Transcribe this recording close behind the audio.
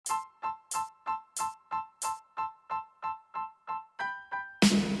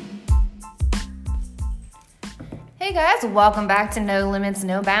Hey guys, welcome back to No Limits,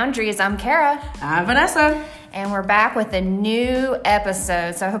 No Boundaries. I'm Kara. I'm Vanessa. And we're back with a new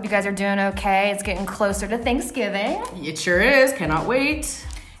episode. So I hope you guys are doing okay. It's getting closer to Thanksgiving. It sure is. Cannot wait.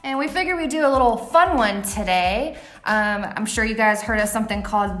 And we figured we'd do a little fun one today. I'm sure you guys heard of something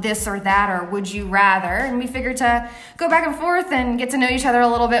called This or That or Would You Rather. And we figured to go back and forth and get to know each other a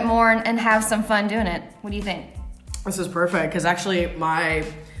little bit more and have some fun doing it. What do you think? This is perfect because actually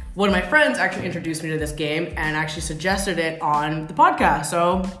one of my friends actually introduced me to this game and actually suggested it on the podcast.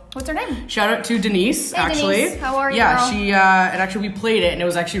 So what's her name? Shout out to Denise. Hey, actually, Denise. How are you? Yeah, girl? she and actually we played it and it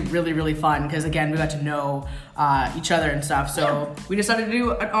was actually really, really fun because again we got to know each other and stuff. So we decided to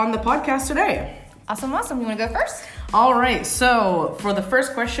do it on the podcast today. Awesome. You want to go first? All right. So for the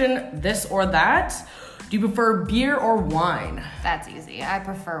first question, this or that. Do you prefer beer or wine? That's easy. I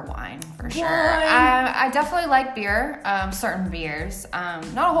prefer wine for sure. Wine. I definitely like beer, certain beers. Not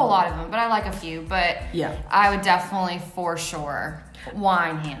a whole lot of them, but I like a few. But yeah, I would definitely for sure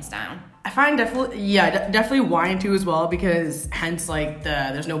wine, hands down. I find definitely wine too as well because hence like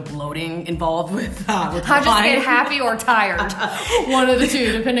there's no bloating involved with I wine. just get happy or tired. One of the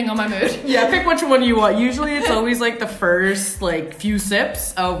two, depending on my mood. Yeah, pick which one you want. Usually it's always like the first like few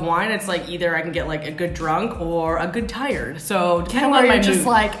sips of wine. It's like either I can get like a good drunk or a good tired. So depending on my mood. Just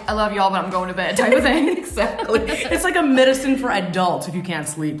like, I love y'all, but I'm going to bed type of thing. Exactly. It's like a medicine for adults if you can't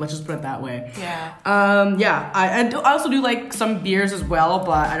sleep. Let's just put it that way. Yeah. I also do like some beers as well,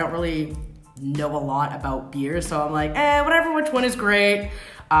 but I don't really know a lot about beer, so I'm like, whatever, which one is great.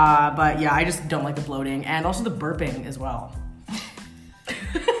 But yeah, I just don't like the bloating and also the burping as well.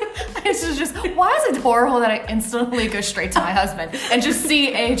 It's just, why is it horrible that I instantly go straight to my husband and just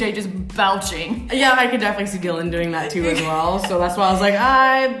see AJ just belching? Yeah, I could definitely see Dylan doing that too as well. So that's why I was like,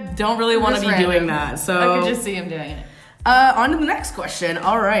 I don't really want to be doing that. So I could just see him doing it. On to the next question.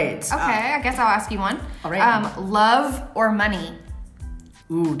 All right. Okay, I guess I'll ask you one. All right. Love or money?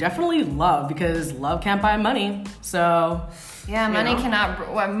 Ooh, definitely love because love can't buy money. So yeah,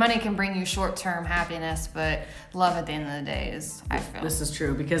 money can bring you short-term happiness, but love at the end of the day is, I feel. This is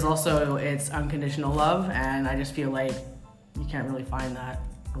true because also it's unconditional love, and I just feel like you can't really find that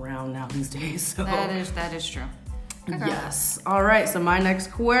around now these days. So. That is true. Okay. Yes. All right. So my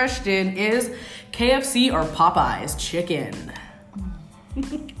next question is KFC or Popeyes chicken?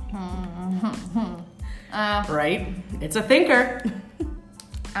 Right? It's a thinker.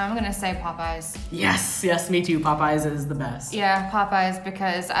 I'm gonna say Popeyes. Yes, me too. Popeyes is the best. Yeah, Popeyes,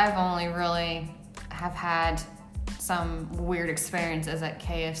 because I've only really have had some weird experiences at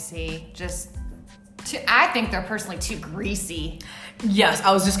KFC. I think they're personally too greasy. Yes,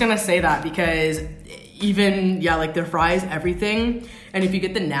 I was just gonna say that because even like their fries, everything, and if you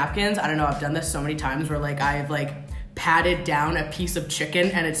get the napkins, I don't know, I've done this so many times where like I've like patted down a piece of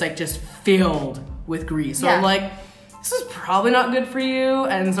chicken and it's like just filled with grease. So I'm like, this is probably not good for you.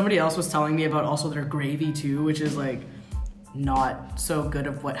 And somebody else was telling me about also their gravy too, which is like not so good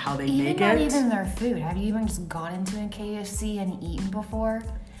of how they make it. Not even their food. Have you even just gone into a KFC and eaten before?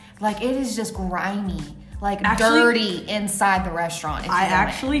 Like it is just grimy, like dirty inside the restaurant. I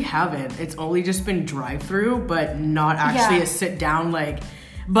actually haven't. It's only just been drive-through, but not actually a sit down like.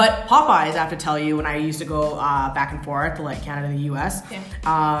 But Popeyes, I have to tell you, when I used to go back and forth to like Canada and the US,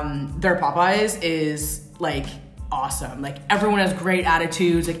 their Popeyes is like awesome. Like everyone has great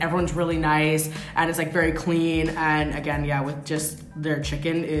attitudes, like everyone's really nice, and it's like very clean. And again, with just their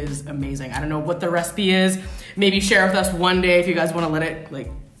chicken is amazing. I don't know what the recipe is. Maybe share with us one day if you guys want to let it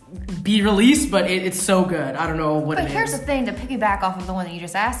like be released, but it's so good. I don't know what it is. But here's the thing, to piggyback off of the one that you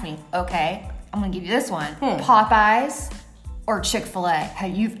just asked me. Okay, I'm gonna give you this one. Popeyes or Chick-fil-A?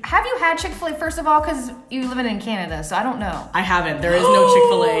 Have you had Chick-fil-A first of all? Because you live in Canada, so I don't know. I haven't. There is no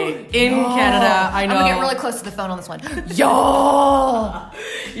Chick-fil-A in Canada. I know. I'm gonna get really close to the phone on this one. Yo.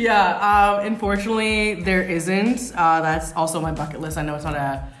 Yeah. Unfortunately, there isn't. That's also my bucket list. I know it's not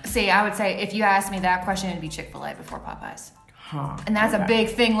a. See, I would say if you asked me that question, it'd be Chick-fil-A before Popeyes. And that's a big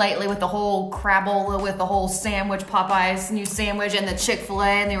thing lately with the whole crabola, with the whole sandwich, Popeyes new sandwich, and the Chick-fil-A,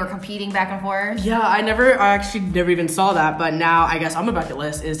 and they were competing back and forth. Yeah, I actually never even saw that, but now I guess on my bucket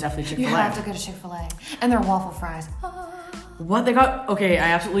list is definitely Chick-fil-A. You have to go to Chick-fil-A. And their waffle fries. What they got? Okay, I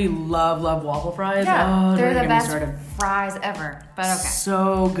absolutely love waffle fries. Yeah, they're the best fries ever. But okay.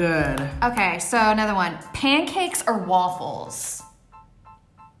 So good. Okay, so another one. Pancakes or waffles?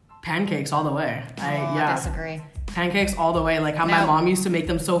 Pancakes all the way. I disagree. Pancakes all the way. Like how my mom used to make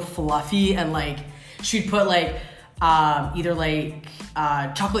them so fluffy, and like she'd put like either like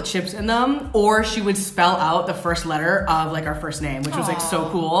chocolate chips in them, or she would spell out the first letter of like our first name, which was like so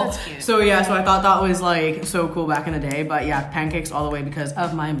cool. That's cute. So so I thought that was like so cool back in the day. But yeah, pancakes all the way because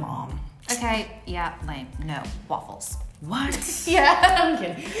of my mom. Okay, yeah, lame. No, waffles. What? Yeah, I'm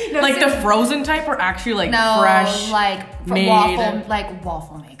kidding. No, like the frozen type or actually like fresh? Like made?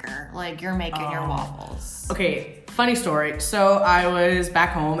 Waffle maker. Like you're making your waffles. Okay, funny story. So I was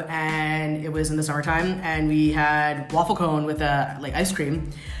back home and it was in the summertime and we had waffle cone with like ice cream,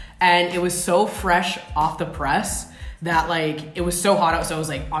 and it was so fresh off the press that like it was so hot out, so I was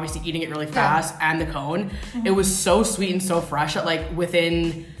like obviously eating it really fast, and the cone. Mm-hmm. It was so sweet and so fresh that like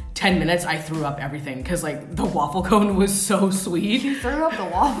within 10 minutes I threw up everything because like the waffle cone was so sweet. You threw up the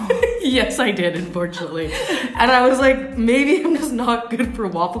waffle? Yes, I did, unfortunately. And I was like, maybe I'm just not good for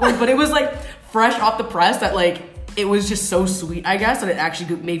waffle cones, but it was like fresh off the press that like it was just so sweet, I guess, and it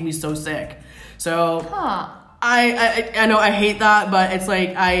actually made me so sick. So I know I hate that, but it's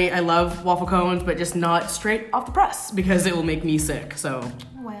like I love waffle cones, but just not straight off the press because it will make me sick. So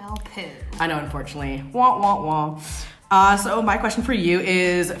well, poo. I know, unfortunately. Wah wah wah. So my question for you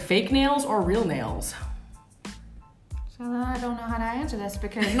is fake nails or real nails? So I don't know how to answer this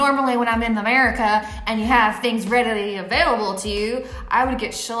because normally when I'm in America and you have things readily available to you, I would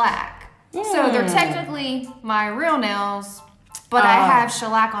get shellac. So they're technically my real nails, but I have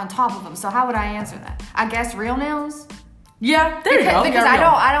shellac on top of them. So how would I answer that? I guess real nails? Yeah, there you go. Because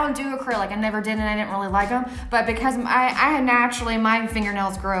I don't do acrylic. I never did, and I didn't really like them. But because I naturally, my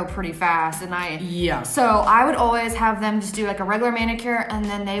fingernails grow pretty fast, and so I would always have them just do like a regular manicure, and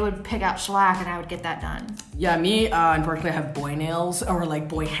then they would pick out shellac, and I would get that done. Yeah, me, unfortunately, I have boy nails, or like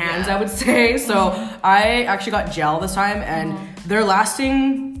boy hands, I would say. So I actually got gel this time, and they're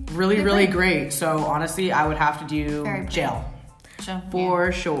lasting really great. So honestly, I would have to do gel.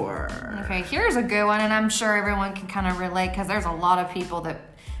 For sure. Okay, here's a good one, and I'm sure everyone can kind of relate because there's a lot of people that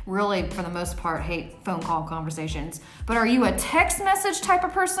really, for the most part, hate phone call conversations. But are you a text message type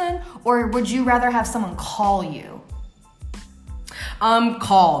of person, or would you rather have someone call you?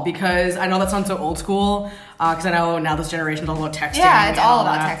 Call, because I know that sounds so old school, because I know now this generation's all about texting. Yeah, it's all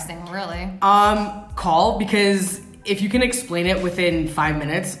about texting, really. Call, because if you can explain it within 5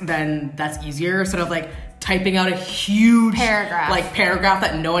 minutes, then that's easier instead of like typing out a huge paragraph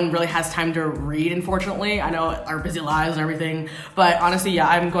that no one really has time to read, unfortunately. I know our busy lives and everything, but honestly, yeah,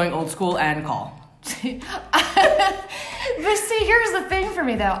 I'm going old school and call. But see, here's the thing for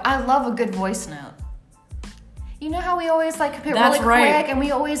me though. I love a good voice note. You know how we always like hit really quick and we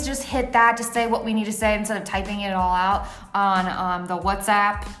always just hit that to say what we need to say instead of typing it all out on the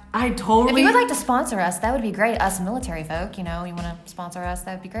WhatsApp? If you would like to sponsor us, that would be great. Us military folk, you know, you want to sponsor us,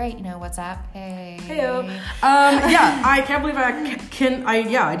 that would be great. You know, WhatsApp. Hey. Heyo. Yeah, I can't believe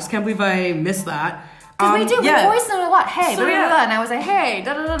I just can't believe I missed that. Because we do, we voice note a lot. Hey, so, and I was like, hey,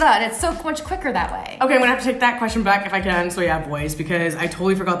 and it's so much quicker that way. Okay, I'm gonna have to take that question back if I can. So yeah, voice, because I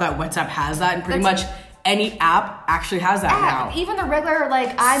totally forgot that WhatsApp has that, and pretty much any app actually has that now. Even the regular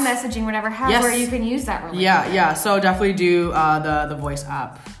like iMessaging, whatever, has where you can use that really. Yeah. So definitely do the voice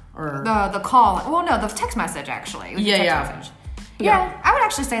app or the call. Well, no, the text message actually. Message. Yeah, I would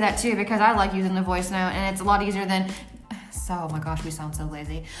actually say that too because I like using the voice note, and it's a lot easier than. Oh my gosh, we sound so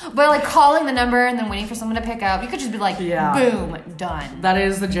lazy. But like calling the number and then waiting for someone to pick up, you could just be like, boom, done. That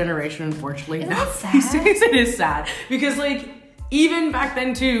is the generation, unfortunately. Isn't that sad? It is sad because like even back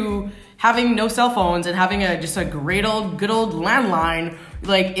then too, having no cell phones and having just a good old landline,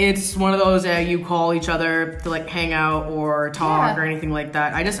 like it's one of those you call each other to like hang out or talk or anything like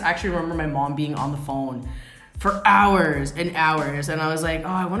that. I just actually remember my mom being on the phone for hours and hours, and I was like, oh,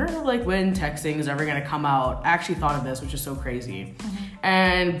 I wonder like when texting is ever gonna come out. I actually thought of this, which is so crazy.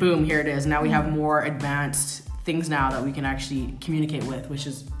 And boom, here it is. Now we have more advanced things now that we can actually communicate with, which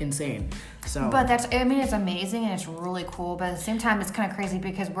is insane. So, but it's amazing and it's really cool, but at the same time it's kind of crazy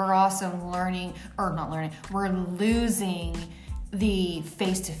because we're also we're losing the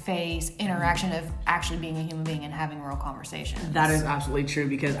face-to-face interaction of actually being a human being and having real conversations. That is absolutely true,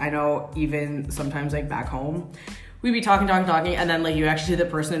 because I know even sometimes like back home, we'd be talking, and then like you actually see the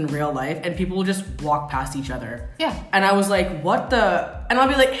person in real life and people will just walk past each other. Yeah. And I was like, what the? And I'll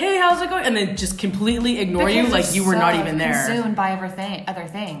be like, hey, how's it going? And then just completely ignore you like you were not even there. Consumed by other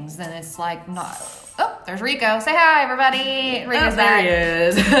things, then it's like not. Oh, there's Rico. Say hi, everybody. Rico's back.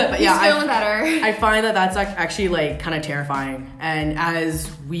 There he is. But he's feeling better. I find that that's actually like kind of terrifying. And as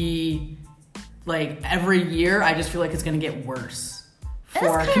we like every year, I just feel like it's gonna get worse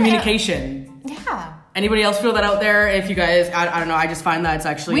for communication. Yeah. Anybody else feel that out there? If you guys, I don't know, I just find that it's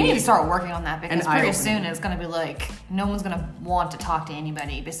actually... We need to start working on that because pretty soon it's going to be like, no one's going to want to talk to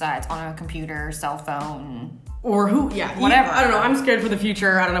anybody besides on a computer, cell phone. Or whatever. I don't know, I'm scared for the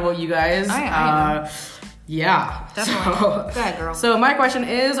future. I don't know about you guys. I know. Yeah. Definitely. Go ahead, girl. So my question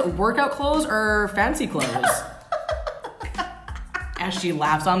is, workout clothes or fancy clothes? As she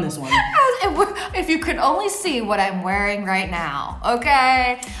laughs on this one. if you could only see what I'm wearing right now,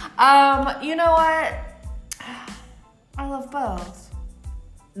 okay? You know what? I love both.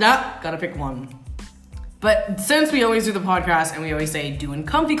 Nah, gotta pick one. But since we always do the podcast and we always say doing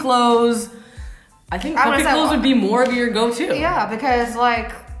comfy clothes, I think comfy clothes would be more of your go-to. Yeah, because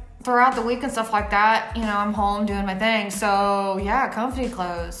like throughout the week and stuff like that, you know, I'm home doing my thing. So yeah, comfy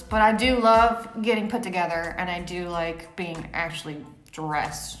clothes. But I do love getting put together, and I do like being actually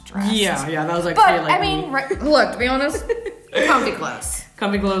dressed. Yeah, that was like. But I mean, look, to be honest, comfy clothes.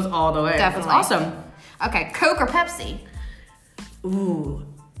 Comfy clothes all the way. Definitely. That's awesome. Okay, Coke or Pepsi? Ooh.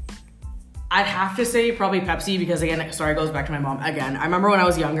 I'd have to say probably Pepsi because, again, it goes back to my mom. Again, I remember when I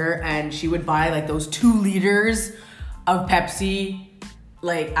was younger and she would buy like those 2 liters of Pepsi.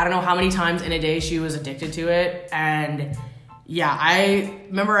 Like, I don't know how many times in a day she was addicted to it. And yeah, I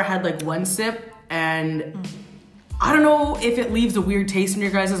remember I had like 1 sip and I don't know if it leaves a weird taste in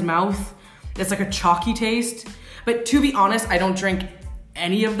your guys' mouth. It's like a chalky taste. But to be honest, I don't drink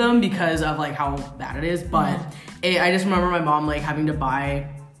any of them because of like how bad it is. But I just remember my mom like having to buy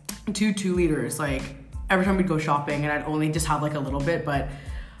 2 liters like every time we'd go shopping, and I'd only just have like a little bit. But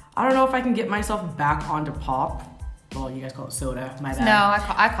I don't know if I can get myself back onto pop. Well, you guys call it soda, my bad.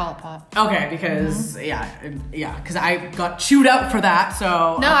 No, I call it pop. Okay, because because I got chewed out for that.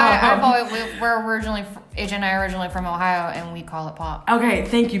 So no, we're originally AJ and I are originally from Ohio, and we call it pop. Okay,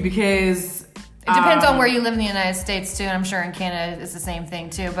 thank you, because it depends on where you live in the United States too, and I'm sure in Canada it's the same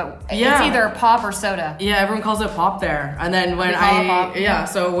thing too. But it's either pop or soda. Yeah, everyone calls it pop there. And then when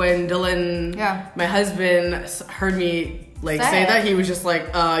so when Dylan, my husband, heard me like say that, he was just like,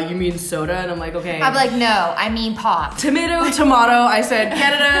 you mean soda? And I'm like, okay. I'm like, no, I mean pop. Tomato. I said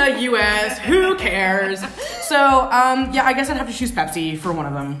Canada, US, who cares? So I guess I'd have to choose Pepsi for one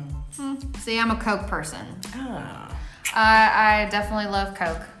of them. See, I'm a Coke person. I definitely love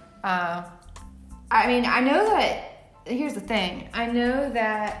Coke. I mean, I know that, here's the thing. I know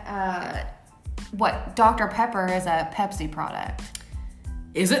that, Dr. Pepper is a Pepsi product.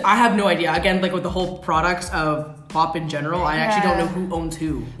 Is it? I have no idea. Again, like with the whole products of pop in general, I actually don't know who owns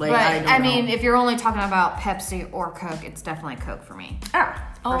who. Like, I mean, if you're only talking about Pepsi or Coke, it's definitely Coke for me.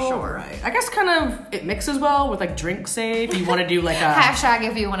 For sure. Right. I guess kind of it mixes well with like drink say if you want to do like a hashtag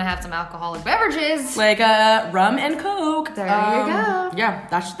if you want to have some alcoholic beverages. Like rum and Coke. There you go. Yeah,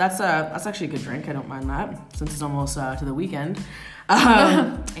 that's actually a good drink. I don't mind that since it's almost to the weekend.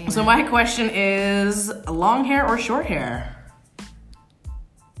 So my question is long hair or short hair?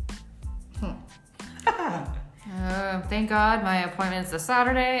 Thank God my appointment's this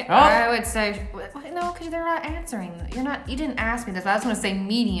Saturday. I would say no, because they're not answering. You didn't ask me this. I was going to say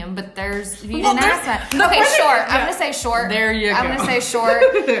medium, but you didn't ask that. Okay, short. I'm going to say short. There you go. I'm going to say short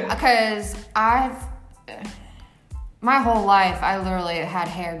because my whole life I literally had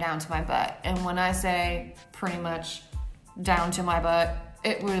hair down to my butt, and when I say pretty much down to my butt,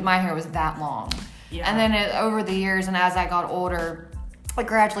 my hair was that long. Yeah. And then over the years, and as I got older, it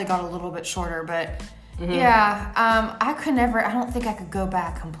gradually got a little bit shorter, but. I don't think I could go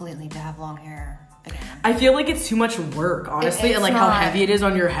back completely to have long hair again. I feel like it's too much work, honestly, and like how heavy it is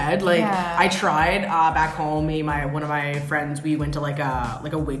on your head. Like I tried back home, one of my friends, we went to like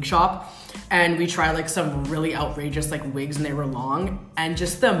a wig shop, and we tried like some really outrageous like wigs, and they were long, and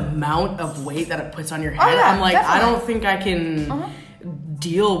just the amount of weight that it puts on your head, I'm like, definitely. I don't think I can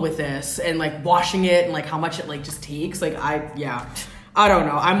deal with this, and like washing it and like how much it like just takes. Like I don't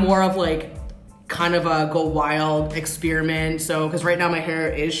know. I'm more of like kind of a go wild experiment. So, because right now my hair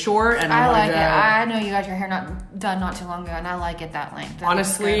is short, and I like it. I know you got your hair done not too long ago, and I like it that length.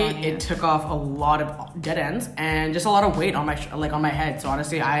 Honestly, it took off a lot of dead ends and just a lot of weight on my on my head. So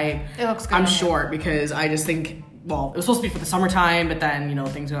honestly, it looks good. I'm short because I just think, well, it was supposed to be for the summertime, but then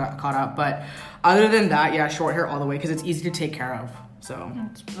things got caught up. But other than that, short hair all the way because it's easy to take care of. So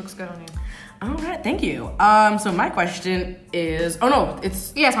it looks good on you. All right, thank you. So my question is,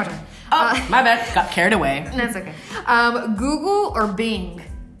 it's my turn. My bad, got carried away. That's okay. Google or Bing?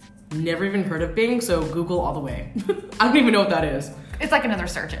 Never even heard of Bing, so Google all the way. I don't even know what that is. It's like another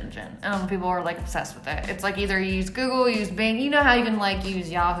search engine. People are like obsessed with it. It's like either you use Google, you use Bing. You know how you can like use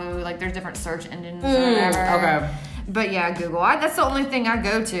Yahoo? Like there's different search engines or whatever. Okay. But Google. That's the only thing I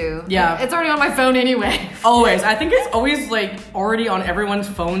go to. Yeah. It's already on my phone anyway. Always. I think it's always like already on everyone's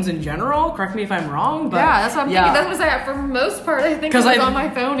phones in general. Correct me if I'm wrong. But that's what I'm thinking. That's what I say. For the most part, I think it's on my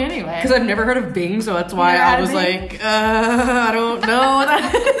phone anyway. Because I've never heard of Bing, so that's why I was like, I don't know what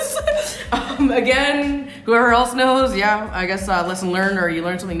that is. Again, whoever else knows, I guess lesson learned, or you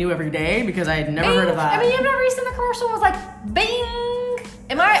learn something new every day because I had never heard of that. I mean, you've never seen the commercial was like, Bing.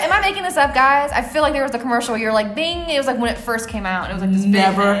 Am I not making this up, guys. I feel like there was a commercial where you're like, Bing. It was like when it first came out. It was like this big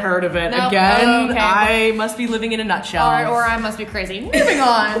Never hit. heard of it. Nope. Again, Oh, okay. I must be living in a nutshell. All right, or I must be crazy. Moving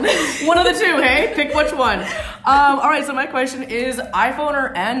on. One of the two, hey? Pick which one. All right, so my question is iPhone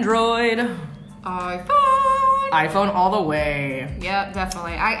or Android? iPhone all the way. Yep,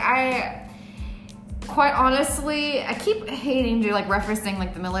 definitely. I quite honestly, I keep hating to like referencing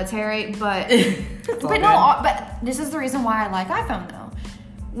like the military, but but this is the reason why I like iPhone though.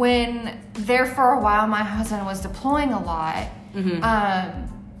 When there for a while, my husband was deploying a lot.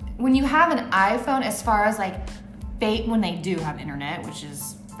 When you have an iPhone, as far as like when they do have internet, which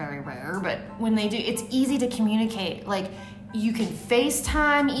is very rare, but when they do, it's easy to communicate. Like you can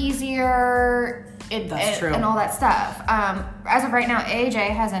FaceTime easier. That's true. And all that stuff. As of right now, AJ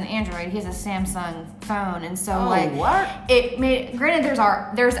has an Android. He has a Samsung phone, and so granted,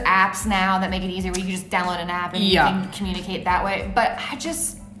 there's apps now that make it easier where you can just download an app and you can communicate that way. But I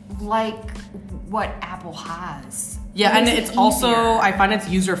just like what Apple has. Yeah, and it's also, I find it's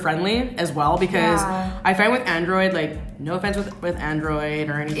user-friendly as well, because I find with Android, like, no offense with Android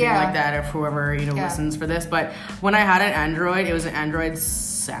or anything like that, if whoever, listens for this, but when I had an Android, it was an Android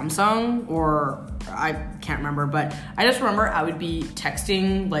Samsung, or I can't remember, but I just remember I would be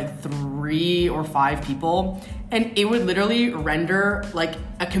texting like 3 or 5 people, and it would literally render like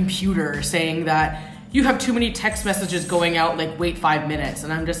a computer saying that you have too many text messages going out, like wait 5 minutes,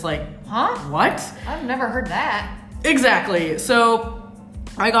 and I'm just like, huh? What? I've never heard that. Exactly. So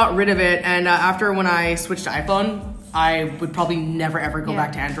I got rid of it, and after when I switched to iPhone, I would probably never ever go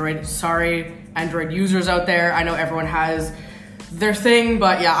back to Android. Sorry, Android users out there. I know everyone has their thing,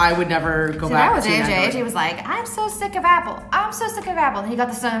 but yeah, I would never go back to Android. That was AJ. AJ was like, I'm so sick of Apple. I'm so sick of Apple. And he got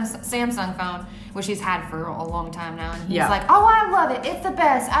the Samsung phone, which he's had for a long time now. And he's like, oh, I love it. It's the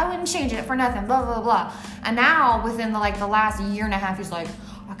best. I wouldn't change it for nothing, blah, blah, blah. And now, within the last year and a half, he's like,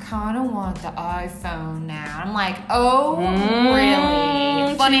 I kind of want the iPhone now. I'm like, oh,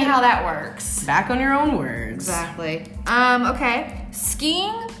 really? Funny how that works. Back on your own words. Exactly. Okay.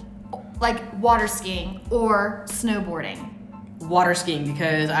 Skiing, like water skiing or snowboarding? Water skiing,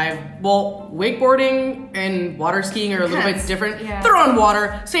 because wakeboarding and water skiing are a little bit different. Yeah. They're on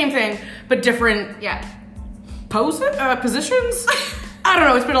water, same thing, but different positions. I don't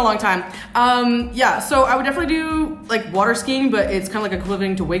know, it's been a long time. So I would definitely do like water skiing, but it's kind of like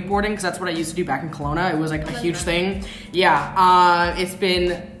equivalent to wakeboarding, because that's what I used to do back in Kelowna. It was like a huge thing. Yeah, it's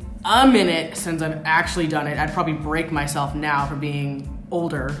been a minute since I've actually done it. I'd probably break myself now for being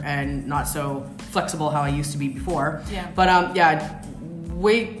older and not so flexible how I used to be before. Yeah. But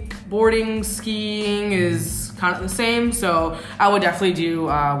wakeboarding, skiing is kind of the same, so I would definitely do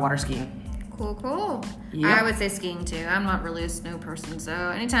water skiing. Cool. Yep. I would say skiing too. I'm not really a snow person, so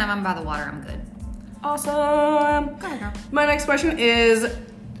anytime I'm by the water, I'm good. Awesome. Go ahead, girl. My next question is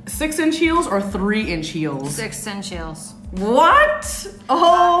 6-inch heels or 3-inch heels? 6-inch heels. What?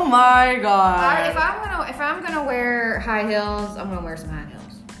 Oh my god. If I'm gonna wear high heels, I'm gonna wear some high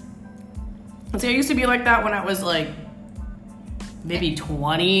heels. See, I used to be like that when I was like maybe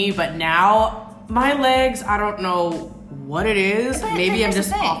 20, but now my legs, I don't know what it is. Maybe I'm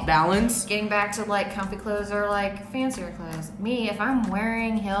just off balance. Getting back to like comfy clothes or like fancier clothes. Me, if I'm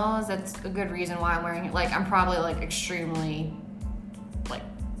wearing heels, that's a good reason why I'm wearing it. Like I'm probably like extremely like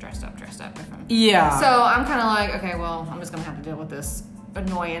dressed up. Yeah. So I'm kind of like, okay, well, I'm just gonna have to deal with this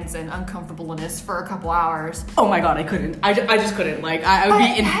annoyance and uncomfortableness for a couple hours. Oh my god, I couldn't. I just couldn't. Like I would be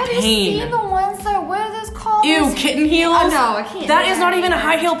in pain. Have you seen the ones that wear those called? Ew, kitten heels? Oh no, I can't. That is not even a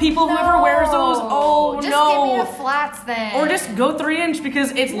high heel. People whoever wears those. Oh just no. Just give me the flats then. Or just go 3-inch,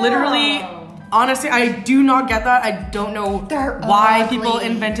 because it's literally. Honestly, I do not get that. I don't know why people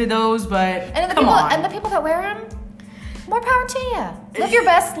invented those, but come on. And the people that wear them, more power to you. Live your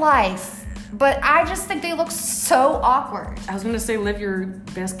best life. But I just think they look so awkward. I was gonna say live your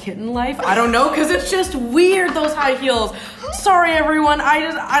best kitten life. I don't know, because it's just weird, those high heels. Sorry everyone,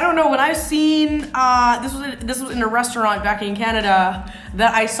 I don't know. When I've seen, this was in a restaurant back in Canada,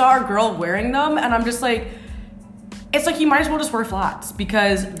 that I saw a girl wearing them, and I'm just like, it's like you might as well just wear flats,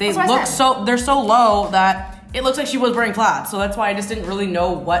 because they're so low that it looks like she was wearing flats. So that's why I just didn't really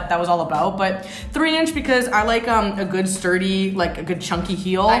know what that was all about. But 3-inch, because I like a good sturdy, like a good chunky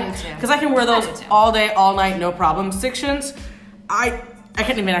heel. I do too. Because I can wear those all day, all night, no problem. 6-inch, I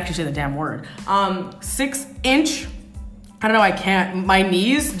can't even actually say the damn word. 6-inch, I don't know, I can't. My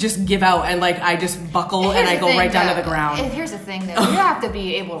knees just give out, and like I just buckle and I go right down to the ground. Here's the thing though, you have to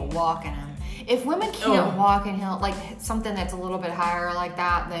be able to walk in them. If women can't walk in heel, like something that's a little bit higher like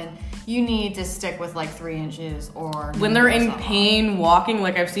that, then you need to stick with like 3 inches or. When they're in pain walking,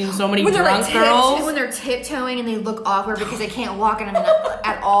 like I've seen so many drunk girls. When they're tiptoeing and they look awkward because they can't walk in them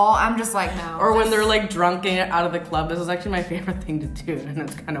at all, I'm just like, no. Or when they're like drunk and out of the club. This is actually my favorite thing to do, and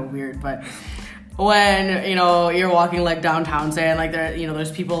it's kind of weird, but when, you know, you're walking like downtown, say, and like there, you know,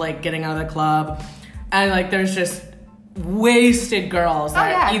 there's people like getting out of the club, and like there's just wasted girls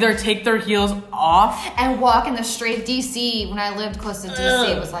that either take their heels off and walk in the straight. DC, when I lived close to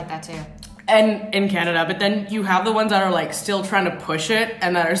DC, it was like that too. And in Canada, but then you have the ones that are like still trying to push it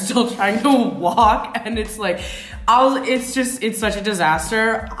and that are still trying to walk, and it's like, it's such a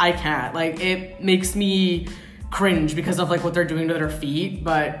disaster. I can't, like, it makes me cringe because of like what they're doing to their feet.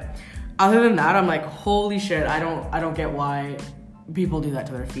 But other than that, I'm like, holy shit, I don't get why people do that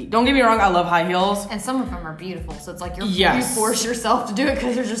to their feet. Don't get me wrong, I love high heels. And some of them are beautiful, so it's like you force yourself to do it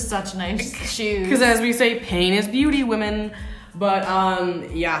because they're just such nice shoes. Because as we say, pain is beauty, women. But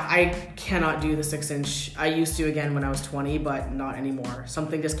yeah, I cannot do the 6-inch. I used to again when I was 20, but not anymore.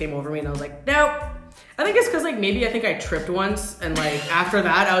 Something just came over me and I was like, nope. I think it's because like maybe I think I tripped once, and like after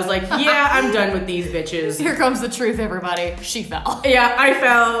that I was like, yeah, I'm done with these bitches. Here comes the truth, everybody. She fell. Yeah, I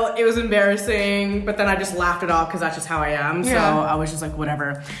fell. It was embarrassing, but then I just laughed it off because that's just how I am. So I was just like,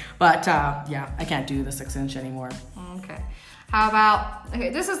 whatever. But yeah, I can't do the 6-inch anymore. Okay. How about, okay,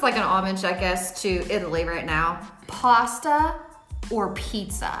 this is like an homage, I guess, to Italy right now. Pasta or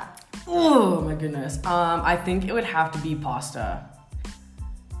pizza? Oh my goodness. I think it would have to be pasta.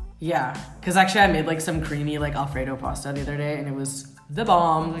 Yeah, because actually I made like some creamy like Alfredo pasta the other day, and it was the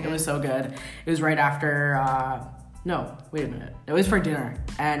bomb. It was so good. It was right after, no, wait a minute. It was for dinner,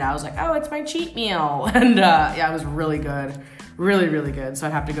 and I was like, oh, it's my cheat meal. And yeah, it was really good. Really, really good. So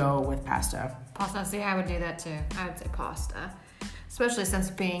I'd have to go with pasta. Pasta, see, I would do that too. I would say pasta. Especially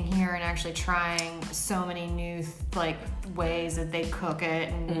since being here and actually trying so many new like ways that they cook it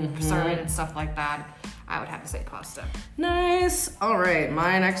and serve it and stuff like that, I would have to say pasta. Nice. All right,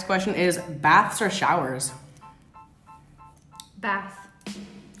 my next question is baths or showers? Bath.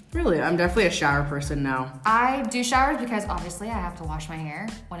 Really? I'm definitely a shower person now. I do showers because obviously I have to wash my hair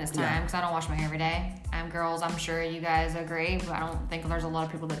when it's time because I don't wash my hair every day. Girls, I'm sure you guys agree, but I don't think there's a lot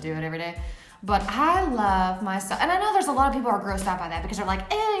of people that do it every day. But I love myself, and I know there's a lot of people who are grossed out by that because they're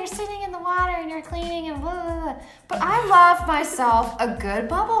like, ew, you're sitting in the water and you're cleaning and blah, blah, blah. But I love myself a good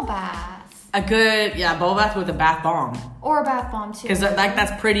bubble bath. A good, bubble bath with a bath bomb. Or a bath bomb too. Because like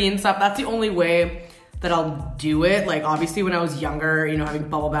that's pretty and stuff. That's the only way that I'll do it. Like obviously when I was younger, you know, having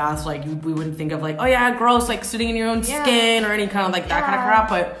bubble baths, like we wouldn't think of like, oh yeah, gross, like sitting in your own skin or any kind of like that kind of crap.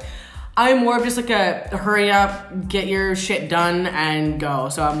 But I'm more of just like a hurry up, get your shit done and go.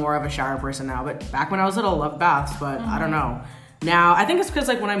 So I'm more of a shower person now. But back when I was little, I loved baths, but I don't know. Now, I think it's because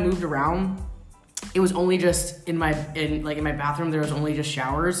like when I moved around, it was only just in my bathroom, there was only just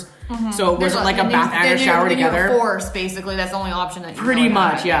showers. So it wasn't like a bath and a shower together. You're forced, basically. That's the only option that you pretty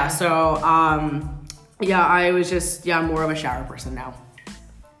much, yeah. So yeah, I was just more of a shower person now.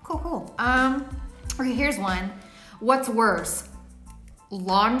 Cool. Okay, here's one. What's worse?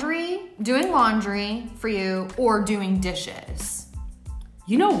 Doing laundry for you, or doing dishes?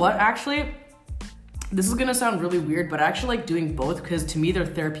 You know what, actually? This is gonna sound really weird, but I actually like doing both because to me they're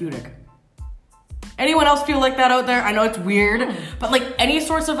therapeutic. Anyone else feel like that out there? I know it's weird, but like any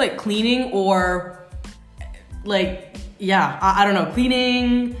sorts of like cleaning or like, I don't know,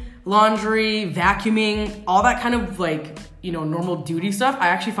 cleaning, laundry, vacuuming, all that kind of like, you know, normal duty stuff, I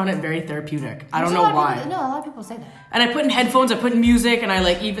actually found it very therapeutic. I don't know why. A lot of people say that. And I put in headphones, I put in music, and I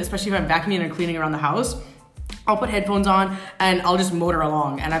like, even especially if I'm vacuuming and cleaning around the house, I'll put headphones on and I'll just motor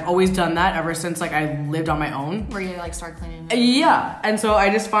along. And I've always done that ever since like I lived on my own. Where you like start cleaning? Yeah. And so I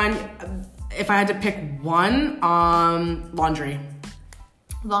just find if I had to pick one, laundry.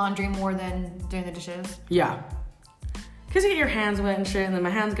 Laundry more than doing the dishes? Yeah. Because you get your hands wet and shit, and then my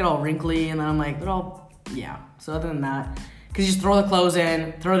hands get all wrinkly, and then I'm like, So other than that, because you just throw the clothes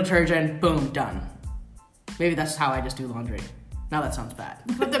in, throw the detergent, boom, done. Maybe that's how I just do laundry. Now that sounds bad.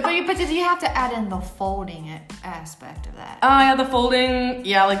 But did you have to add in the folding aspect of that? Oh, yeah, the folding.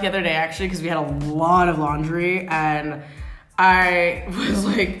 Yeah, like the other day, actually, because we had a lot of laundry, and I was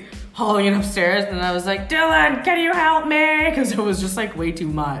like hauling it upstairs, and I was like, Dylan, can you help me? Because it was just like way too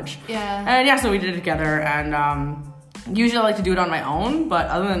much. Yeah. And so we did it together, and usually I like to do it on my own, but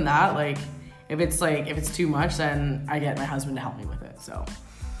other than that, like, if it's too much, then I get my husband to help me with it, so.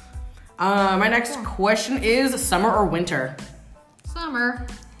 My next question is summer or winter? Summer.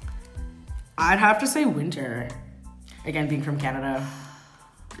 I'd have to say winter. Again, being from Canada.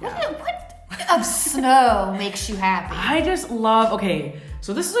 What of snow makes you happy? I just love, okay,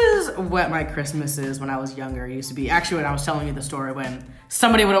 So this is what my Christmases when I was younger used to be. Actually, when I was telling you the story when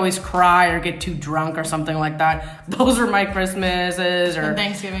somebody would always cry or get too drunk or something like that. Those were my Christmases or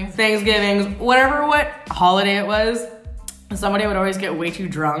Thanksgivings, whatever what holiday it was. Somebody would always get way too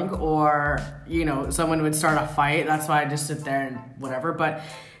drunk or, you know, someone would start a fight. That's why I just sit there and whatever. But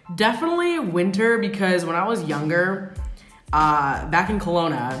definitely winter, because when I was younger, back in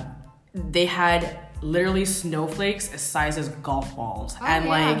Kelowna, they had literally snowflakes as size as golf balls.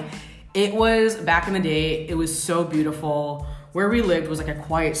 Like, it was, back in the day, it was so beautiful. Where we lived was like a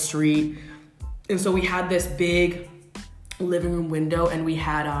quiet street. And so we had this big living room window and we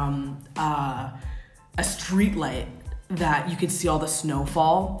had a street light that you could see all the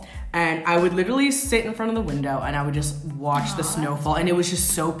snowfall. And I would literally sit in front of the window and I would just watch the snowfall. And it was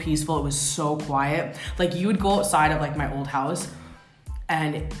just so peaceful. It was so quiet. Like, you would go outside of like my old house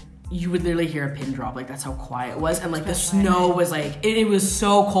and you would literally hear a pin drop. Like, that's how quiet it was. And like the snow was like, it was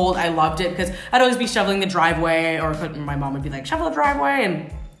so cold. I loved it because I'd always be shoveling the driveway, or my mom would be like, shovel the driveway.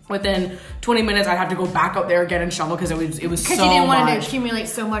 And within 20 minutes, I'd have to go back out there again and shovel because it was so much. Because you didn't want it to accumulate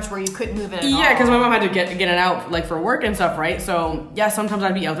so much where you couldn't move it at all. Yeah, because my mom had to get it out like for work and stuff, right? So yeah, sometimes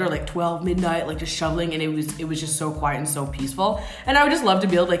I'd be out there like 12 midnight, like just shoveling, and it was just so quiet and so peaceful. And I would just love to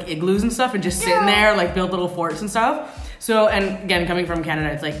build like igloos and stuff and just sit in there, like build little forts and stuff. So, and again, coming from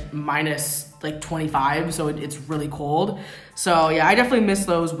Canada, it's like minus like 25, so it's really cold. So yeah, I definitely miss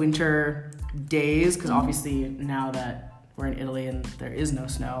those winter days because obviously now that we're in Italy and there is no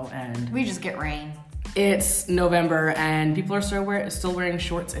snow and we just get rain. It's November and people are still wearing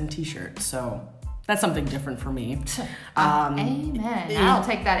shorts and t-shirts, so that's something different for me. Amen. I'll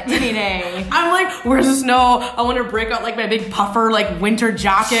take that any day. I'm like, where's the snow? I want to break out like my big puffer like winter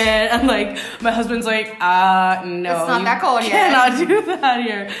jacket, and like my husband's like, no, it's not that cold yet. Cannot do that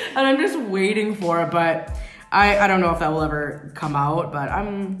here, and I'm just waiting for it, but. I don't know if that will ever come out, but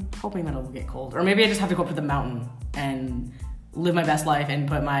I'm hoping that it will get cold. Or maybe I just have to go up to the mountain and live my best life and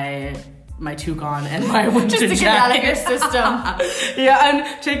put my toque on and my winter jacket. Just to get out of your system. Yeah,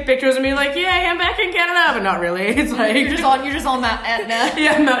 and take pictures and be like, yeah, I'm back in Canada, but not really. It's like you're just on Mount Etna.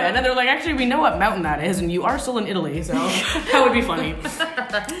 Yeah, Mount Etna. They're like, actually, we know what mountain that is, and you are still in Italy, so that would be funny. Okay,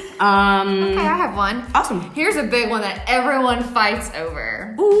 I have one. Awesome. Here's a big one that everyone fights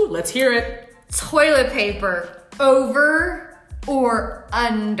over. Ooh, let's hear it. Toilet paper, over or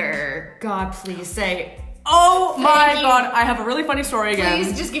under? God, please say. Oh my God, I have a really funny story again.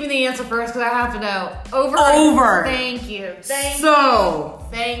 Please just give me the answer first because I have to know. Over. Over. Thank you. Thank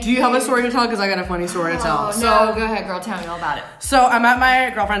you. Do you have a story to tell? Because I got a funny story to tell. No, go ahead, girl. Tell me all about it. So I'm at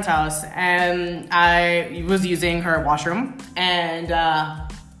my girlfriend's house and I was using her washroom and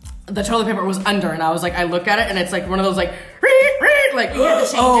the toilet paper was under, and I was like, I look at it and it's like one of those like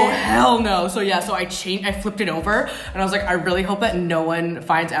oh hell no. So yeah, so I flipped it over and I was like, I really hope that no one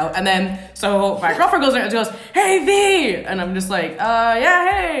finds out. And then so my girlfriend goes there and goes, hey V, and I'm just like, yeah,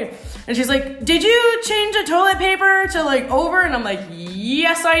 hey. And she's like, did you change the toilet paper to like over? And I'm like,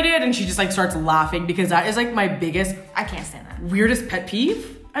 yes I did. And she just like starts laughing because that is like my biggest, I can't stand that, weirdest pet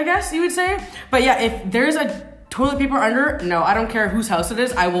peeve, I guess you would say. But yeah, if there's a toilet paper under, no, I don't care whose house it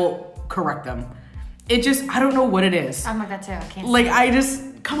is, I will correct them. It just, I don't know what it is. I'm like that too. I can't. Like, I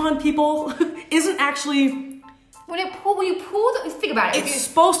just, come on, people. Isn't actually. When you pull think about it. It's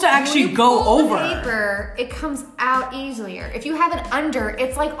supposed to actually go over. The paper, it comes out easier. If you have it under,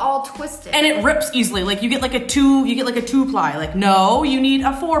 it's like all twisted. And it rips easily. Like you get like a 2-ply. Like, no, you need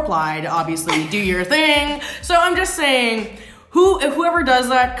a 4-ply to obviously do your thing. So I'm just saying, whoever does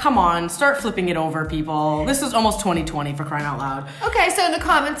that, come on, start flipping it over, people. This is almost 2020 for crying out loud. Okay, so in the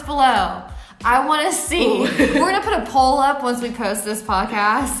comments below, I want to see, we're going to put a poll up once we post this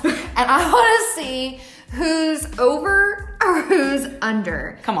podcast, and I want to see who's over or who's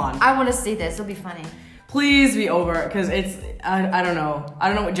under. Come on. I want to see this. It'll be funny. Please be over, because it's, I don't know. I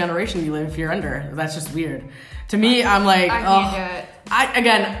don't know what generation you live if you're under. That's just weird. To me, I'm like, I can't do it.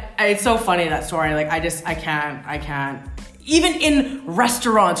 Again, it's so funny, that story. Like, I can't. Even in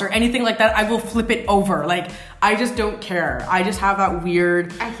restaurants or anything like that, I will flip it over. Like, I just don't care. I just have that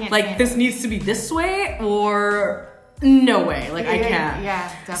weird, like, this needs to be this way or no way. Like, I can't.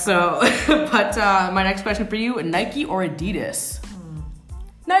 Yeah, definitely. So, but my next question for you, Nike or Adidas?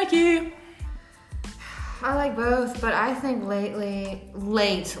 Nike. I like both, but I think lately,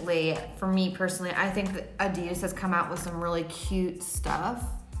 for me personally, I think that Adidas has come out with some really cute stuff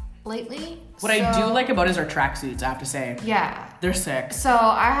lately. What I do like about it is our tracksuits, I have to say. Yeah. They're sick. So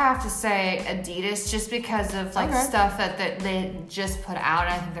I have to say Adidas, just because of like stuff that they just put out.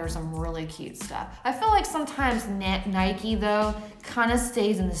 I think there's some really cute stuff. I feel like sometimes Nike though kind of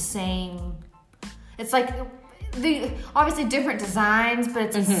stays in the same. It's like the obviously different designs,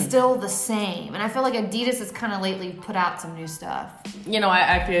 but it's still the same. And I feel like Adidas has kind of lately put out some new stuff. You know,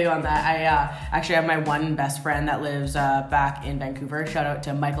 I feel you on that. I actually have my one best friend that lives back in Vancouver. Shout out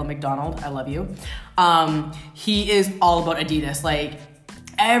to Michael McDonald. I love you. He is all about Adidas. Like,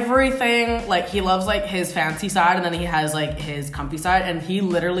 everything, like, he loves, like, his fancy side, and then he has, like, his comfy side, and he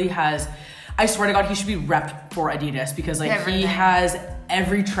literally has, I swear to God, he should be repped for Adidas, because, like, he has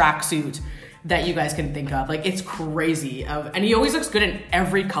every tracksuit that you guys can think of. Like, it's crazy. And he always looks good in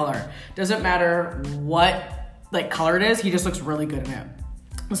every color. Doesn't matter what, like, color it is, he just looks really good in it.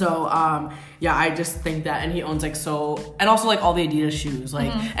 So, yeah, I just think that, and he owns, like, and also, like, all the Adidas shoes,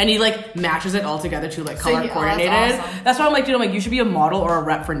 like, and he, like, matches it all together to, like, color coordinated. That's awesome. That's why I'm like, dude, I'm like, you should be a model or a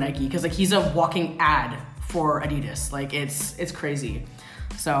rep for Nike, because, like, he's a walking ad for Adidas. Like, it's crazy.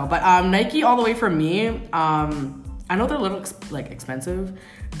 So, but Nike all the way for me, I know they're a little, expensive,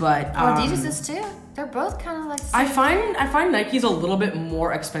 but... Adidas is too. They're both kind of like... I find Nike's a little bit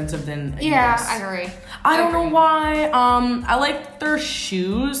more expensive than Adidas. Yeah, I agree. I don't know why. I like their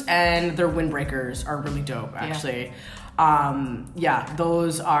shoes, and their windbreakers are really dope, actually. Yeah,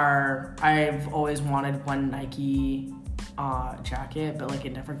 those are... I've always wanted one Nike jacket, but, like,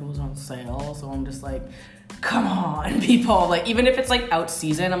 it never goes on sale, so I'm just like... Come on, people. Like, even if it's, like, out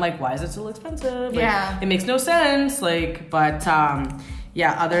season, I'm like, why is it still expensive? Like, it makes no sense. Like, but,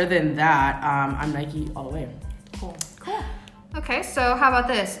 yeah, other than that, I'm Nike all the way. Cool. Okay, so how about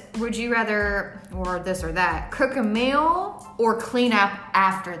this? Would you rather, or this or that, cook a meal or clean up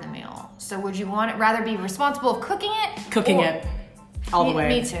after the meal? So would you rather be responsible of cooking it? Cooking it. All the way.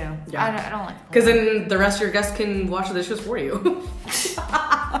 Me too. Yeah. I don't like because then the rest of your guests can wash the dishes for you.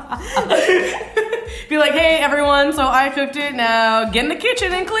 Be like, hey everyone, so I cooked it, now get in the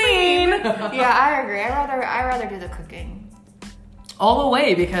kitchen and clean. Yeah, I agree. I rather do the cooking. All the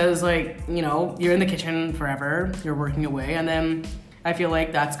way, because, like, you know, you're in the kitchen forever, you're working away, and then I feel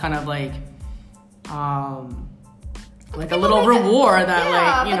like that's kind of like a little reward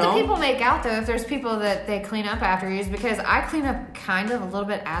that, like, you know. But the people make out, though, if there's people that they clean up after you, is because I clean up kind of a little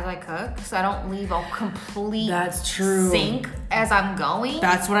bit as I cook, so I don't leave a complete sink as I'm going.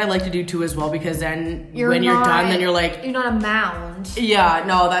 That's what I like to do, too, as well, because then when you're done, then you're like... You're not a mound. Yeah,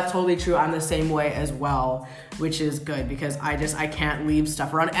 no, that's totally true. I'm the same way as well, which is good, because I can't leave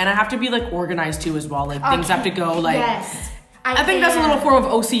stuff around. And I have to be, like, organized, too, as well. Like, things have to go, like... Yes. I think that's a little form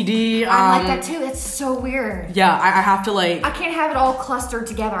of OCD. I'm like that too. It's so weird. Yeah, I have to, like... I can't have it all clustered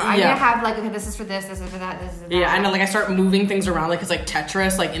together. I need to have, like, okay, this is for this is for that, this is for that. Yeah, I know, like, I start moving things around, like, it's like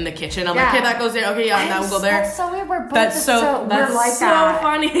Tetris, like, in the kitchen. I'm like, okay, that goes there. Okay, yeah, that will go there. That's so weird. We're both that's so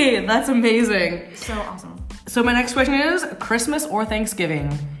funny. That's amazing. So awesome. So my next question is, Christmas or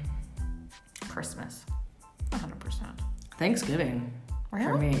Thanksgiving? Christmas. 100%. Thanksgiving. Really?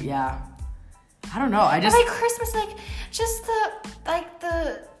 For me, yeah. I don't know. I like Christmas, like just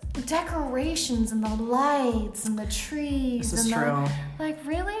the decorations and the lights and the trees. This is true. Like,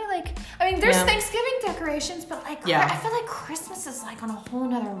 really, like, I mean, there's Thanksgiving decorations, but like, I feel like Christmas is like on a whole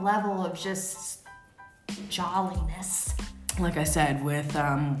nother level of just jolliness. Like I said, with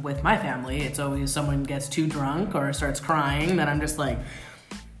my family, it's always someone gets too drunk or starts crying, then I'm just like.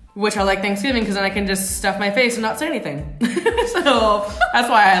 Which I like Thanksgiving, because then I can just stuff my face and not say anything. So that's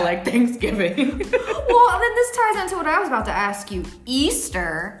why I like Thanksgiving. Well, then this ties into what I was about to ask you.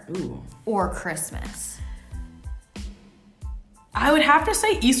 Easter or Christmas? I would have to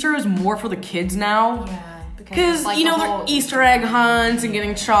say Easter is more for the kids now. Yeah. Because, like, you know, their Easter egg hunts and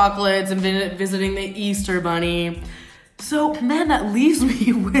getting chocolates and visiting the Easter bunny. So, man, that leaves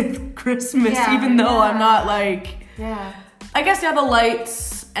me with Christmas, even though I'm not like... Yeah. I guess, the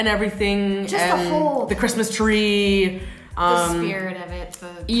lights... and everything, just and the Christmas tree, the spirit of it,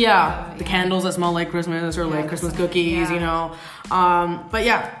 the candles that smell like Christmas, or like Christmas cookies, you know. But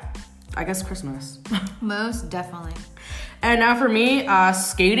yeah, I guess Christmas. Most definitely. And now for me,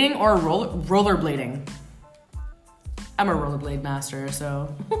 skating or rollerblading. I'm a rollerblade master,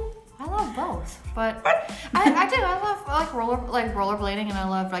 so. I love both, but I do. I love like rollerblading, and I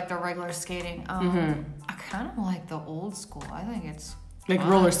love like the regular skating. I kind of like the old school. I think it's. Like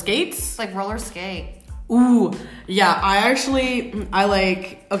roller skates? Like roller skate. Ooh, yeah, I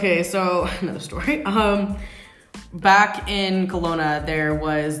like, okay, so another story. Back in Kelowna,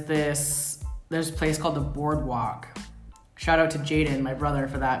 there's a place called the Boardwalk. Shout out to Jaden, my brother,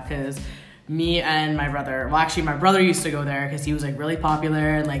 for that, because me and my brother, well, actually my brother used to go there because he was like really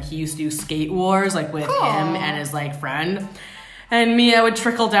popular, and like he used to do skate wars like with him and his like friend. And me, I would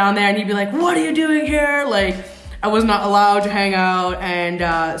trickle down there and he'd be like, what are you doing here? Like, I was not allowed to hang out,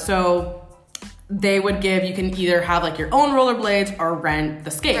 and so they would you can either have like your own rollerblades or rent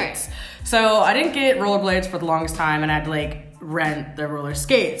the skates. Right. So I didn't get rollerblades for the longest time, and I had to like rent the roller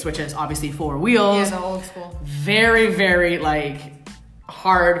skates, which is obviously 4 wheels. Yeah, the old school. Very, very like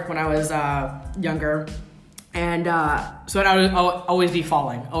hard when I was younger. And so I would always be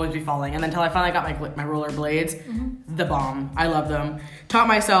falling. And then until I finally got my rollerblades, the bomb. I love them. Taught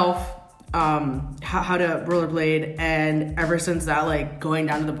myself how to rollerblade, and ever since that, like going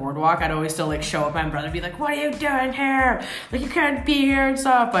down to the boardwalk, I'd always still like show up my brother and be like, what are you doing here? Like you can't be here and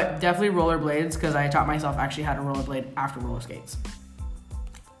stuff. But definitely rollerblades, because I taught myself actually how to rollerblade after roller skates.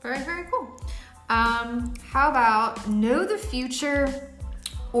 Very, very cool. How about know the future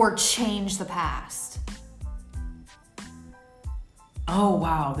or change the past? Oh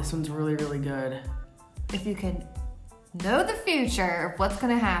wow, this one's really, really good. If you could know the future of what's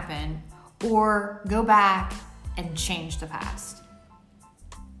going to happen, or go back and change the past.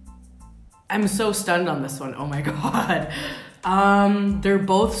 I'm so stunned on this one. Oh my god. They're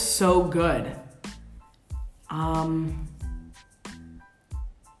both so good. I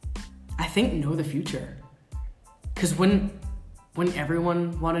think know the future. Because when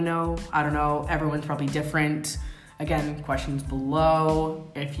everyone want to know, I don't know, everyone's probably different. Again, questions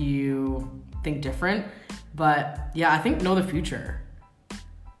below if you think different. But yeah, I think know the future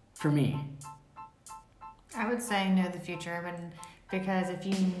for me. I would say know the future, but because if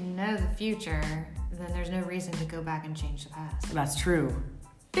you know the future, then there's no reason to go back and change the past. That's true.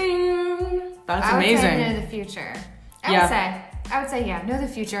 Ding! That's amazing. I would say know the future. I would say, yeah, know the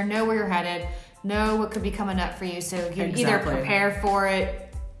future, know where you're headed, know what could be coming up for you, so you either prepare for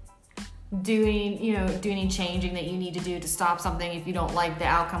it, do any changing that you need to do to stop something if you don't like the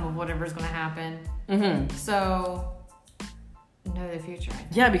outcome of whatever's going to happen. So know the future.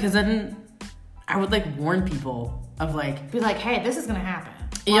 Yeah, because then I would like warn people of like, be like, hey, this is going to happen.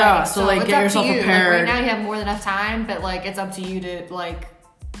 Yeah, so like get yourself prepared. Like, right now you have more than enough time, but like it's up to you to like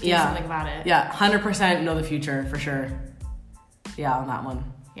do something about it. Yeah, 100% know the future for sure. Yeah, on that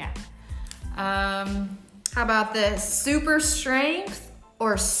one. Yeah. How about this? Super strength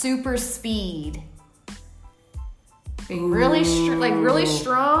or super speed? Being really really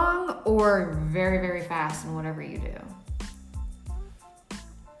strong or very, very fast in whatever you do?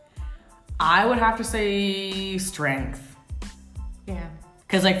 I would have to say strength. Yeah.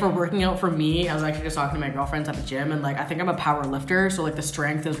 Because like for working out for me, I was actually just talking to my girlfriends at the gym, and like I think I'm a power lifter, so like the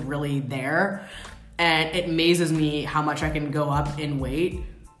strength is really there. And it amazes me how much I can go up in weight.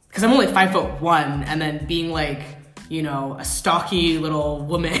 Because I'm only 5'1", and then being like, you know, a stocky little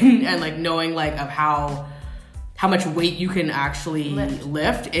woman and like knowing like of how much weight you can actually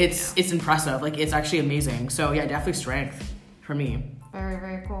lift. It's impressive. Like it's actually amazing. So yeah, definitely strength for me. Very,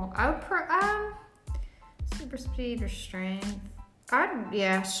 very cool. I would super speed or strength.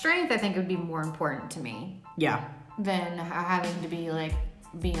 Strength I think would be more important to me. Yeah. Than having to be like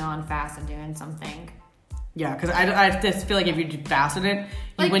beyond fast and doing something. Yeah, because I just feel like if you did fast in it,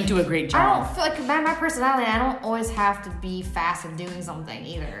 you wouldn't do a great job. I don't feel like my personality, I don't always have to be fast at doing something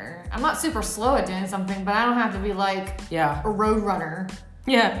either. I'm not super slow at doing something, but I don't have to be like a road runner.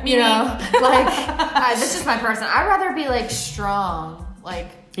 Yeah. You know, like that's just my person. I'd rather be like strong, like.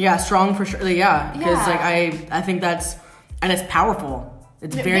 Yeah, strong for sure. Yeah, because like I think that's, and it's powerful.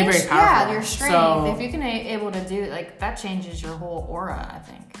 It's very, very powerful. Yeah, your strength. So, if you can able to do like that, changes your whole aura, I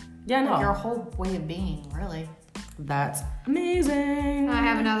think. Yeah, no. Like your whole way of being, really. That's amazing. I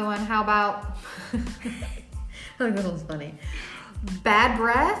have another one. How about? I think this one's funny. Bad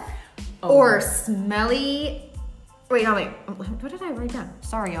breath or smelly. Wait. What did I write down?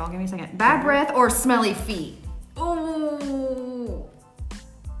 Sorry, y'all. Give me a second. Bad breath or smelly feet. Ooh.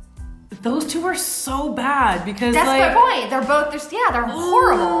 Those two are so bad because that's like, my point. They're both they're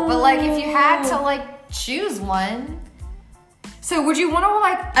horrible. But like if you had to like choose one. So would you want to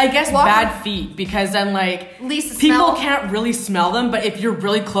like? I guess bad feet, because then like people can't really smell them, but if you're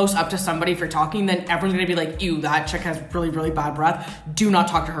really close up to somebody if you're talking, then everyone's gonna be like, ew, that chick has really, really bad breath. Do not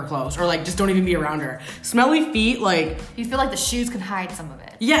talk to her close, or like just don't even be around her. Smelly feet, like you feel like the shoes can hide some of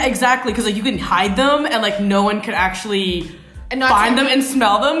it. Yeah, exactly, because like you can hide them and like no one could actually find them and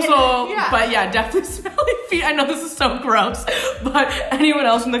smell them. So, but yeah, definitely smelly feet. I know this is so gross, but anyone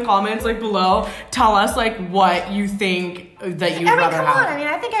else in the comments like below, tell us like what you think that you'd rather have. I mean,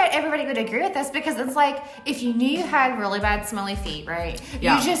 I think everybody would agree with this, because it's like if you knew you had really bad smelly feet, right?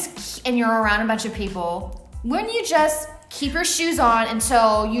 Yeah. And you're around a bunch of people, wouldn't you just keep your shoes on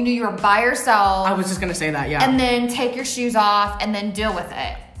until you knew you were by yourself? I was just gonna say that, yeah. And then take your shoes off and then deal with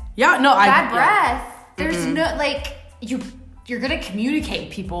it. Yeah, no, bad breath. There's no like you're gonna communicate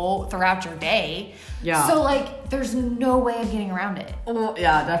with people throughout your day. Yeah. So like there's no way of getting around it. Well,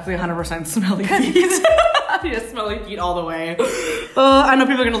 yeah, definitely 100% smelly feet. Yeah, smelly feet all the way. I know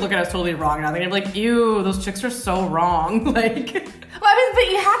people are gonna look at us totally wrong now. They're gonna be like, ew, those chicks are so wrong. Like, well, I mean,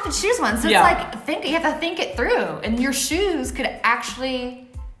 but you have to choose one. So it's like, you have to think it through. And your shoes could actually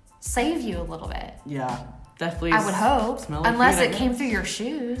save you a little bit. Yeah, definitely. I would hope. Unless it came through your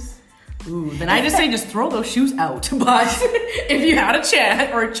shoes. Ooh, then I just say just throw those shoes out. But if you had a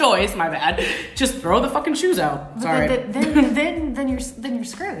chance or a choice, my bad, just throw the fucking shoes out. Sorry. Then you're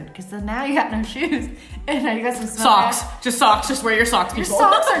screwed because then now you got no shoes and now you got some socks. Just socks. Just wear your socks, people. Your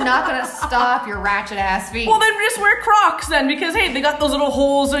socks are not gonna stop your ratchet ass feet. Well, then just wear Crocs then because hey, they got those little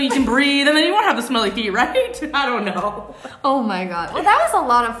holes so you can breathe and then you won't have the smelly feet, right? I don't know. Oh my god. Well, that was a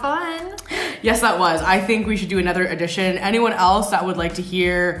lot of fun. Yes, that was. I think we should do another edition. Anyone else that would like to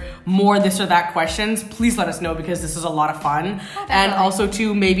hear more this or that questions, please let us know because this is a lot of fun. And also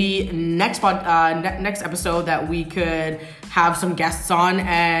too, maybe next episode that we could have some guests on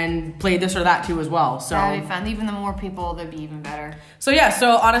and play this or that too as well. So that'd be fun. Even the more people, that'd be even better. So yeah,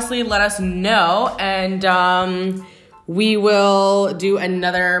 so honestly, let us know and we will do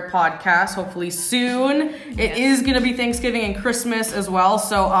another podcast hopefully soon. Yes. It is going to be Thanksgiving and Christmas as well.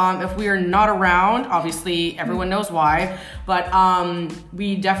 So if we are not around, obviously everyone knows why. But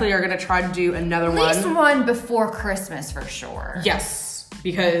we definitely are going to try to do another one. At least one before Christmas for sure. Yes,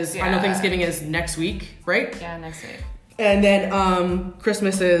 because I know Thanksgiving is next week, right? Yeah, next week. And then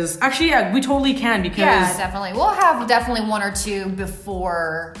Christmas is... Actually, yeah, we totally can because... Yeah, definitely. We'll have definitely one or two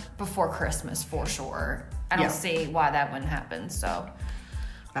before Christmas for sure. I don't see why that wouldn't happen, so...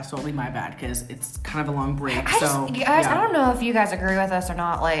 That's totally my bad, because it's kind of a long break, I don't know if you guys agree with us or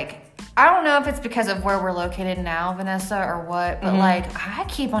not, like... I don't know if it's because of where we're located now, Vanessa, or what, but, like, I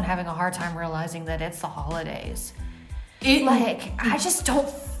keep on having a hard time realizing that it's the holidays. I just don't...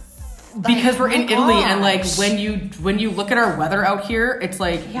 Because we're in Italy, and like when you look at our weather out here, it's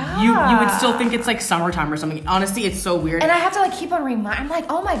like you would still think it's like summertime or something. Honestly, it's so weird. And I have to like keep on I'm like,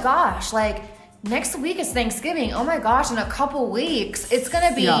 oh my gosh, like next week is Thanksgiving. Oh my gosh, in a couple weeks it's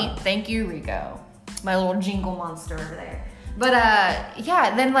gonna be. Thank you, Rico, my little jingle monster over there. But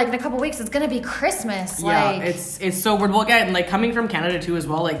then like in a couple weeks it's gonna be Christmas. Yeah, it's so weird. Well, again, like coming from Canada too as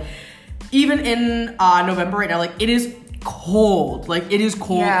well. Like even in November right now, like it is cold. Like it is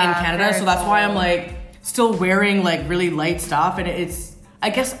cold in Canada, so that's why I'm like still wearing like really light stuff, and it's I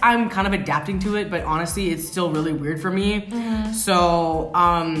guess I'm kind of adapting to it, but honestly it's still really weird for me. So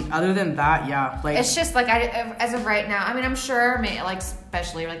other than that, like it's just like as of right now, I mean I'm sure like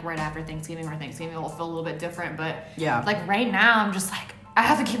especially like right after Thanksgiving or Thanksgiving will feel a little bit different, but like right now I'm just like I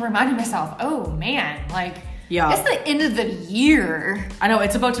have to keep reminding myself, oh man, like it's the end of the year. I know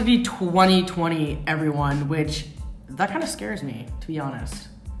it's about to be 2020, everyone, which that kind of scares me, to be honest.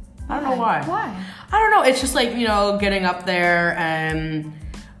 I don't know why. Why? I don't know. It's just like, you know, getting up there and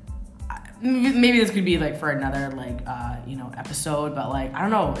maybe this could be like for another like, episode, but like, I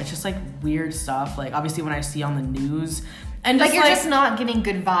don't know. It's just like weird stuff. Like obviously when I see on the news and just, like you're just not getting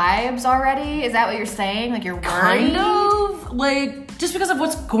good vibes already. Is that what you're saying? Like you're worried? Kind of like just because of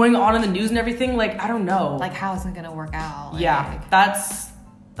what's going on in the news and everything. Like, I don't know. Like how is it going to work out? Like, I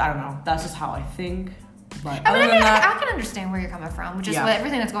don't know. That's just how I think. But I mean, I can understand where you're coming from, which is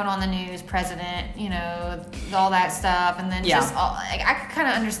everything that's going on in the news, president, you know, all that stuff, and then just all, like, I can kind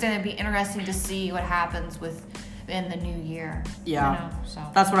of understand it'd be interesting to see what happens in the new year. Yeah, you know, so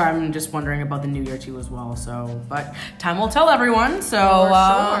that's what I'm just wondering about the new year too as well. So, but time will tell, everyone. So,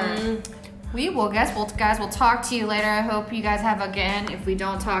 guys, we'll talk to you later. I hope you guys have if we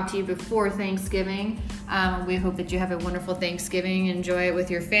don't talk to you before Thanksgiving. We hope that you have a wonderful Thanksgiving. Enjoy it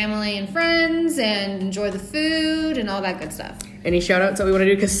with your family and friends and enjoy the food and all that good stuff. Any shout outs that we want to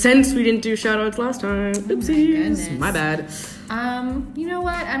do? Because since we didn't do shout outs last time, oopsies, my bad. You know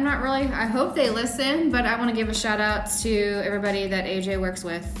what? I hope they listen, but I want to give a shout out to everybody that AJ works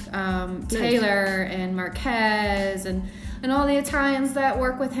with. Taylor and Marquez and all the Italians that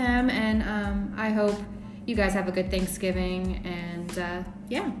work with him. And I hope you guys have a good Thanksgiving. And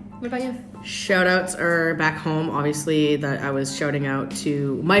what about you? Shout outs are back home, obviously, that I was shouting out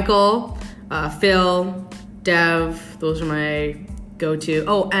to Michael, Phil, Dev. Those are my go-to.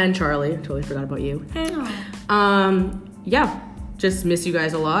 Oh, and Charlie. Totally forgot about you. Just miss you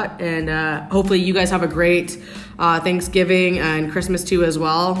guys a lot. And hopefully you guys have a great Thanksgiving and Christmas too as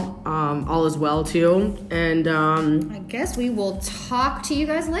well. All is well too. And I guess we will talk to you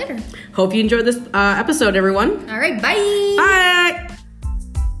guys later. Hope you enjoyed this episode, everyone. All right, bye. Bye.